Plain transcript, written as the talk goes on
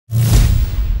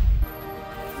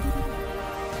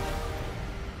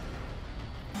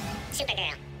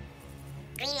Supergirl.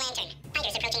 Green Lantern.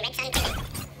 Fighters approaching Red Sun prison.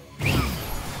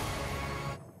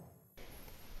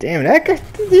 Damn, that guy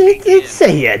did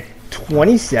say he had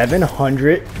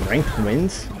 2,700 ranked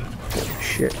wins. Holy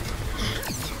shit.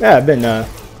 Yeah, I've been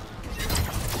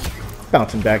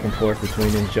bouncing back and forth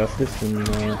between Injustice and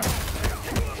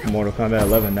Mortal Kombat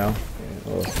 11 now.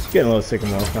 Yeah, getting a little sick of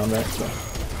Mortal Kombat, so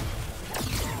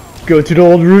go to the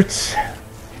old roots.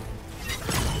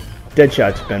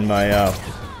 Deadshot's been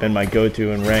my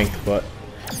go-to in ranked, but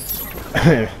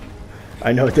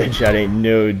I know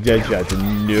Deadshot's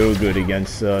no good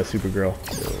against Supergirl.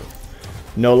 So,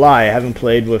 no lie, I haven't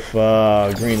played with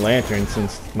Green Lantern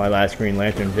since my last Green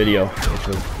Lantern video, which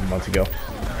was months ago.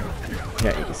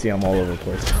 Yeah, you can see I'm all over the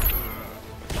place.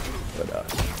 But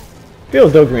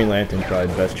feels though Green Lantern's probably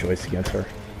the best choice against her.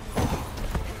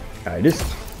 Alright,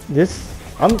 this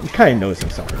I'm kind of noticing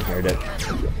something here that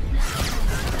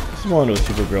this is one of those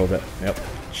Supergirls that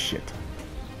shit.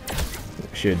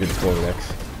 Should have did the forward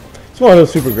X. It's one of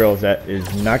those Supergirls that is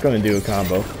not going to do a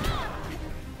combo.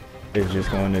 It's just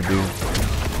going to do.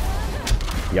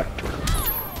 Yep.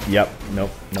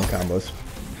 Nope. No combos.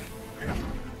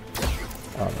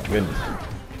 Oh my goodness.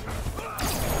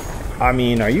 I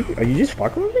mean, are you just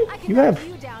fucking with me?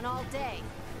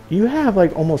 You have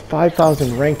like almost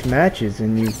 5,000 ranked matches,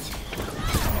 and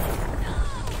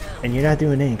you're not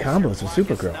doing any combos with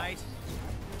Supergirl.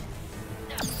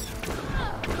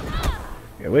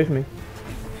 Get away from me.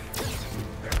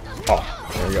 Oh,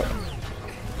 there we go.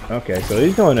 Okay, so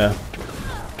he's going to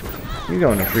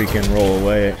freaking roll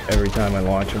away every time I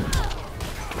launch him.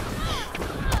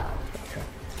 Okay.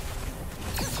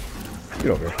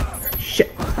 Get over here.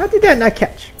 Shit! How did that not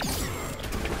catch?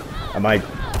 I might.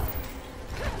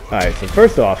 Alright, so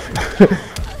first off,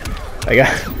 I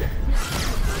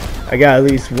got at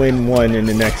least win one in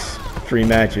the next 3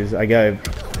 matches. I gotta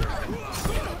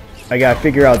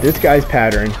figure out this guy's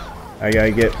pattern. I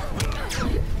gotta get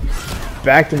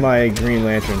back to my Green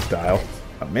Lantern style.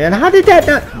 Oh, man, how did that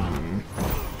not?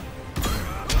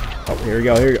 Oh, here we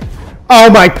go. Oh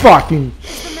my fucking!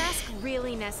 Is the mask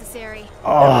really necessary?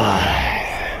 Oh.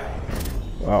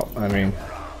 Well, I mean,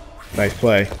 nice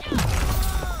play.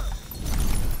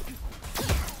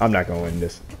 I'm not gonna win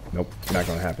this. Nope, not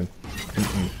gonna happen.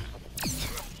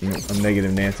 I'm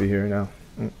negative Nancy here now.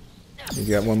 You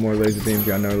got one more laser beam. You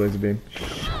got another laser beam.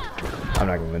 I'm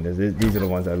not gonna win this. These are the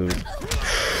ones I lose.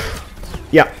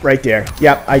 Yep, right there.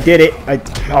 Yep, I did it.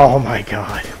 Oh my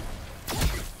god.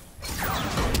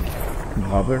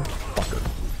 Motherfucker.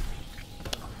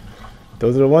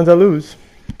 Those are the ones I lose.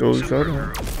 Those are the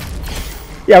ones.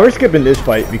 Yeah, we're skipping this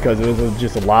fight because it was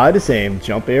just a lot of the same.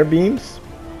 Jump air beams.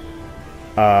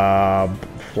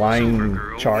 Flying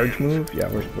charge move. Yeah,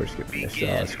 we're skipping this.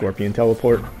 Scorpion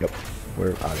teleport. Yep,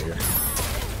 we're out of here.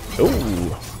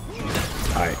 Ooh.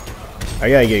 Alright. I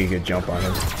gotta get a good jump on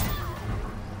him.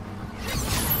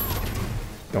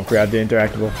 Don't grab the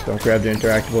interactable. Don't grab the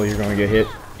interactable. You're gonna get hit.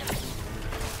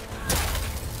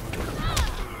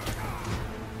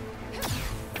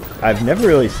 I've never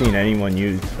really seen anyone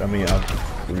use. I mean, oh,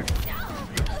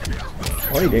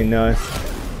 he didn't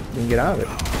get out of it.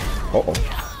 Uh-oh.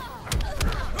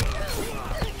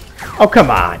 Oh, come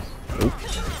on. Oop.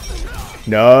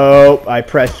 Nope. I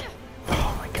pressed.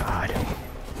 Oh my god.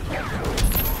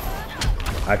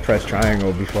 I pressed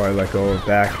triangle before I let go of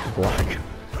back block.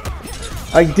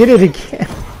 I did it again.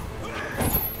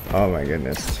 Oh my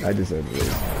goodness. I deserve to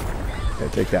lose. I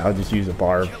take that. I'll just use a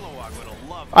barb.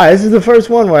 Alright, this is the first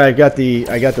one where I got the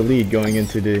lead going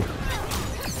into the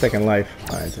second life.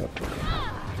 Alright, so.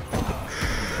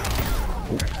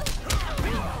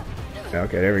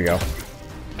 Okay, there we go.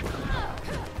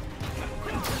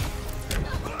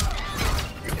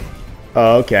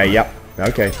 Oh, okay, yep.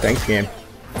 Okay, thanks, game.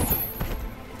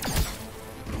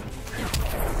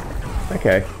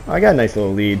 Okay, I got a nice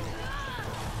little lead.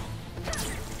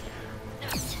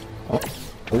 Oh,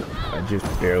 I just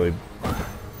barely.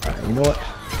 Right, you know what?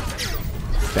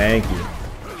 Thank you.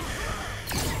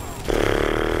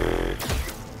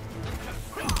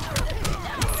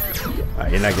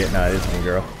 Alright, you're not getting out of this one,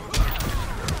 girl.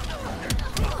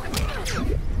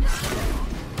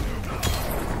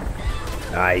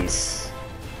 Nice.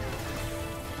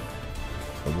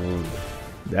 Ooh.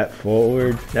 That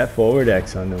forward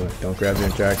X on the one. Don't grab the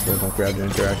interactable. Don't grab the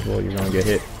interactable. You're gonna get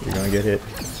hit. You're gonna get hit.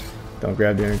 Don't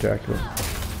grab the interactable.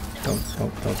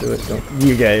 Don't do it. Don't.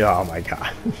 You get it. Oh my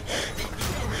god.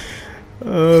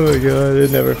 Oh my god.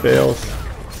 It never fails.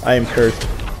 I am cursed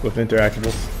with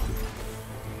interactables.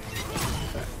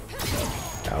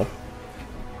 Ow.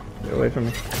 Get away from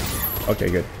me. Okay,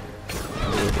 good.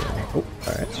 Oh,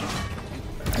 alright.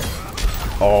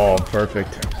 Oh,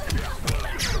 perfect.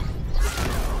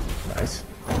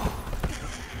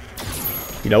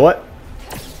 You know what?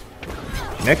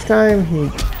 Next time he...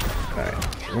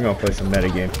 Alright, we're gonna play some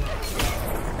metagame.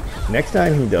 Next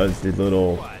time he does the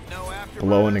little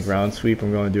blow in the ground sweep,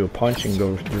 I'm gonna do a punch and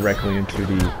go directly into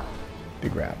the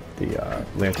grab, the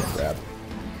lantern grab.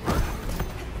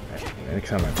 Right, next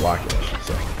time I block it, I should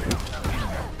say.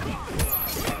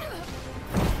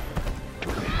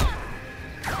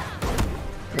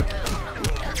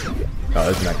 Oh,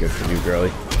 that's not good for you,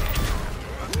 girly.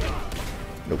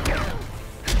 Nope.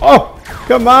 Oh,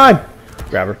 come on!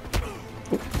 Grab her.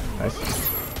 Ooh, nice.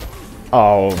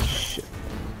 Oh, shit.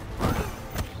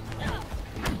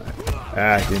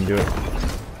 Ah, didn't do it.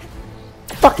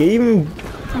 Fuck, it even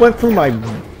went through my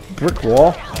brick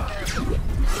wall.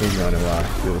 He's gonna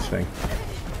do this thing.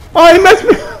 Oh, he messed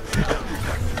me!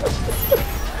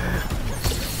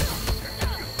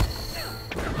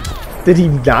 Did he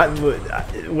not?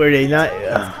 Were they not?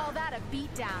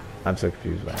 I'm so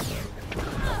confused by that.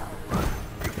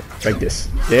 Like this.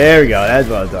 There we go. That's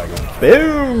what I was talking about.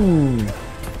 Boom!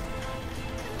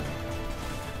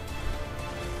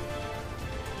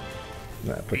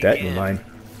 Put that in your mind.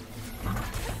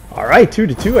 Alright,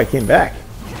 2-2. I came back.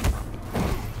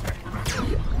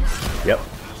 Yep.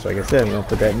 So like I said, I'm going to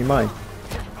put that in your mind.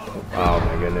 Oh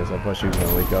my goodness. I thought she was going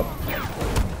to wake up.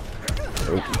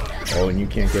 Oh, and you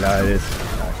can't get out of this.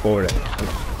 Alright, forward it.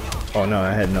 Oh no,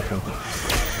 I had nothing.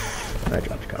 I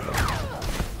dropped the combo.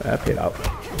 I paid out.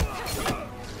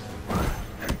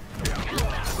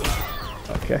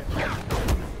 Okay.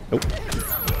 Nope.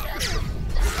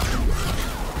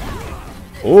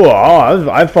 Oh,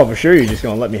 I thought for sure you're just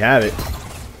gonna let me have it.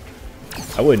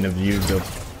 I wouldn't have used the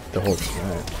whole.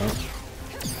 Alright, well.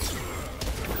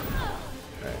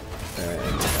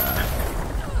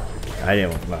 I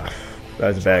didn't. That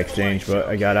was a bad exchange, but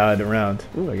I got out of the round.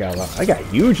 Ooh, I got a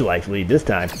huge life lead this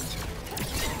time.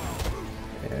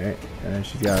 All right, and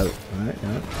she's got. All right,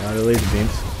 out of laser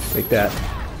beams. Take that.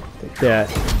 Take that.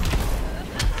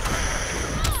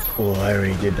 Oh, I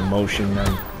already did the motion.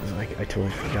 I totally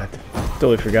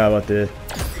forgot about the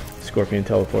scorpion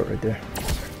teleport right there.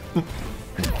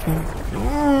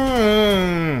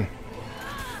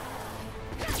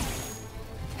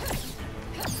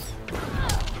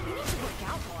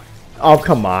 Oh,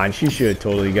 come on. She should have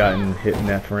totally gotten hit in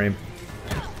that frame.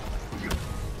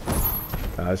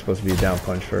 It was supposed to be a down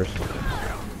punch first.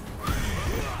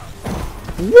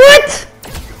 What?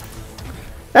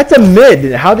 That's a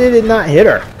mid. How did it not hit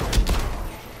her?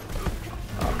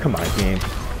 Oh, come on, game.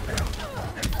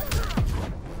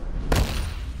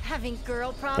 Having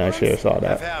girl problems? I should have saw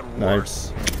that.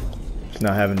 Nice. Just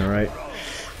not having the right.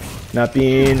 Not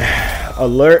being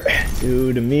alert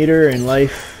to the meter in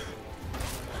life.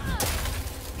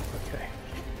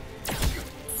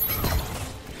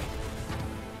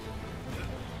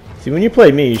 See, when you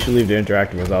play me, you should leave the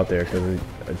interactables out there because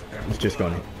it's just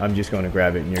going to. I'm just going to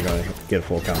grab it, and you're going to get a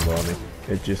full combo on me.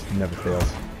 It just never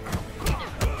fails.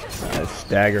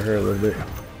 Stagger her a little bit.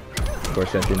 Of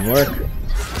course, that didn't work.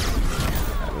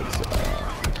 That was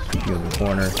keep you in the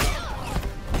corner.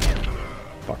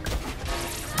 Fuck.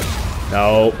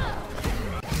 No.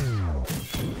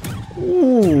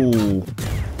 Ooh.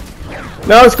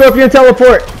 No, Scorpion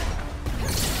teleport.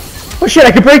 Oh shit!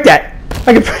 I can break that.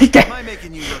 I can break that.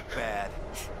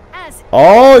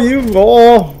 Oh, you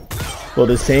roll. Well,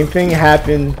 the same thing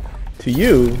happened to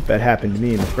you that happened to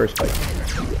me in the first fight.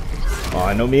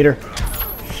 Oh, no meter.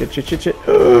 Shit, shit, shit, shit.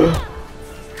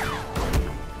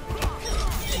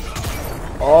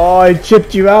 Oh, I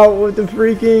chipped you out with the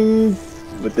freaking...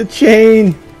 with the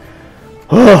chain.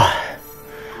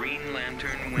 Green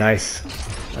Lantern wins. Nice.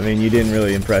 I mean, you didn't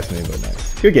really impress me, but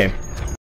nice. Good game.